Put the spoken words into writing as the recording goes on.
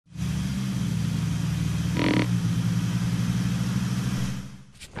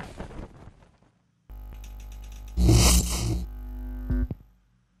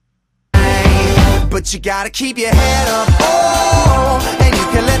but you gotta keep your head up. Oh, and you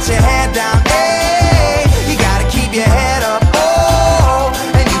can let your head down. Hey, you gotta keep your head up.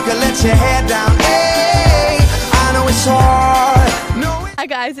 Oh, and you can let your head down. Hey, I know it's hard. No, Hi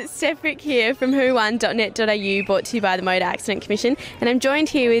guys, it's Steph Frick here from whowon.net.au, brought to you by the Motor Accident Commission, and I'm joined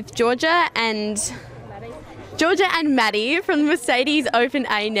here with Georgia and Maddy from the Mercedes Open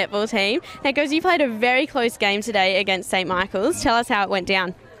A Netball team. Now guys, you played a very close game today against St Michael's. Tell us how it went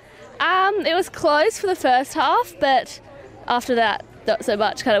down. It was close for the first half, but after that, not so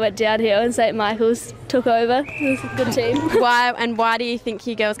much. Kind of went downhill and St Michael's took over. It was a good team. Why do you think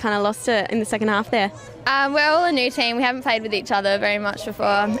you girls kind of lost it in the second half there? We're all a new team. We haven't played with each other very much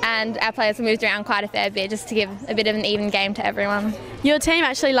before, and our players have moved around quite a fair bit just to give a bit of an even game to everyone. Your team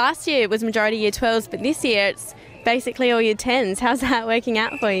actually last year was majority year 12s, but this year it's basically all year 10s. How's that working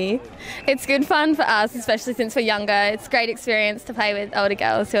out for you? It's good fun for us, especially since we're younger. It's great experience to play with older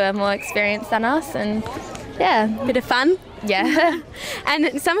girls who are more experienced than us, and yeah. Bit of fun? Yeah.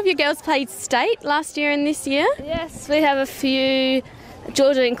 And some of your girls played state last year and this year? Yes, we have a few,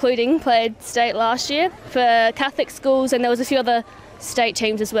 Georgia including, played state last year for Catholic schools, and there was a few other state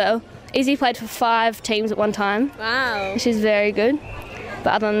teams as well. Izzy played for 5 teams at one time. Wow. Which is very good.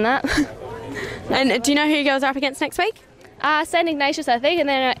 But other than that... And do you know who your girls are up against next week? St Ignatius, I think, and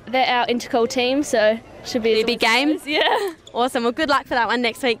then they're our intercol team, so should be a big game. Yeah. Awesome. Well, good luck for that one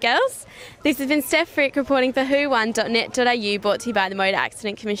next week, girls. This has been Steph Frick reporting for whowon.net.au, brought to you by the Motor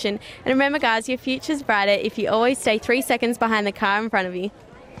Accident Commission. And remember, guys, your future's brighter if you always stay 3 seconds behind the car in front of you.